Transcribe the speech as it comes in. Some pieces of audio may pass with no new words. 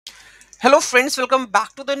Hello friends, welcome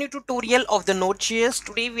back to the new tutorial of the Node.js.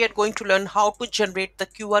 Today we are going to learn how to generate the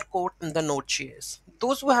QR code in the Node.js.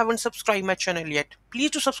 Those who haven't subscribed my channel yet,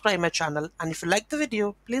 please do subscribe my channel, and if you like the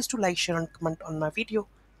video, please do like, share and comment on my video.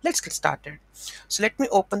 Let's get started. So let me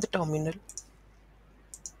open the terminal.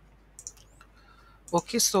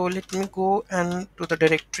 Okay, so let me go and to the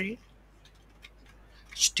directory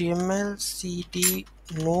html cd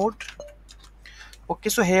node. Okay,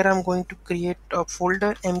 so here I'm going to create a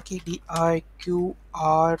folder mkdir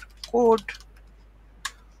qr code.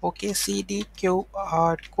 Okay, cd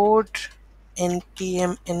qr code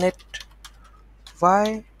npm init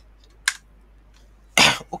y.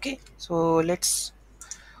 Okay, so let's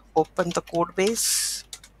open the code base.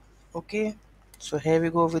 Okay, so here we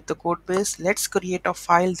go with the code base. Let's create a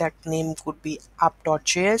file. That name could be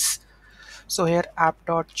app.js. So here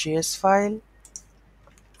app.js file.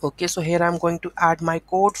 Okay, so here I'm going to add my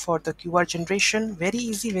code for the QR generation. Very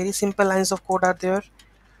easy, very simple lines of code are there.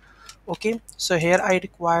 Okay, so here I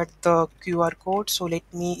required the QR code, so let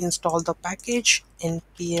me install the package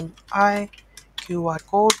npm I QR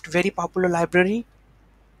code, very popular library.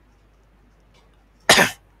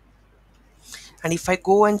 And if I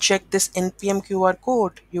go and check this npm QR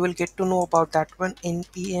code, you will get to know about that one,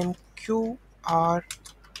 npm QR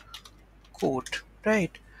code,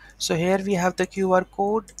 right? So here we have the QR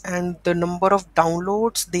code, and the number of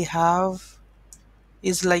downloads they have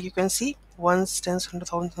is, like you can see, once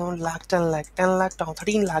 10,000 lakh 10 lakh 10 lakh down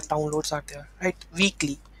 13 lakh downloads are there, right,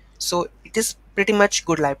 weekly. So it is pretty much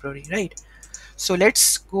good library, right? So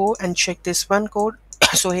let's go and check this one code.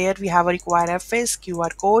 So here we have a require fs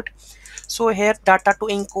QR code. So here data to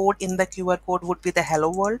encode in the QR code would be the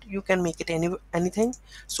hello world. You can make it anything.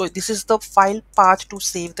 So this is the file path to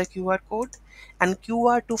save the QR code, and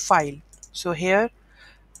QR to file. So here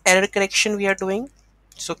error correction we are doing.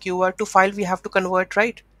 So QR to file we have to convert,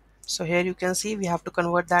 right? So here you can see we have to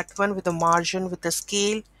convert that one with the margin, with the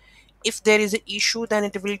scale. If there is an issue, then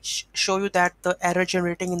it will show you that the error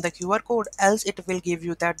generating in the QR code, else it will give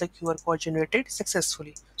you that the QR code generated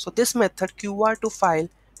successfully. So this method QR to file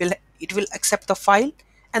will accept the file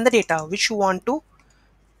and the data which you want to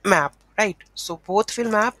map, right? So both will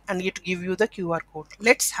map and it give you the QR code.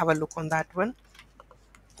 Let's have a look on that one.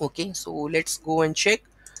 Okay, so let's go and check.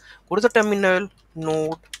 Go to the terminal,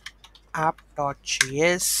 node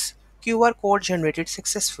app.js, QR code generated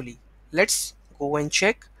successfully. Let's go and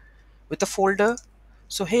check with the folder.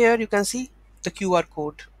 So here you can see the QR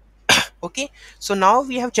code. Okay, so now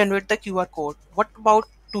we have generated the QR code. What about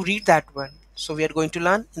to read that one? So we are going to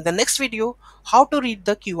learn in the next video how to read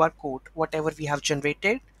the QR code, whatever we have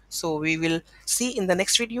generated. So we will see in the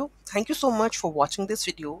next video. Thank you so much for watching this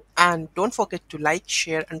video, and don't forget to like,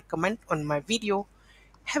 share and comment on my video.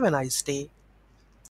 Have a nice day.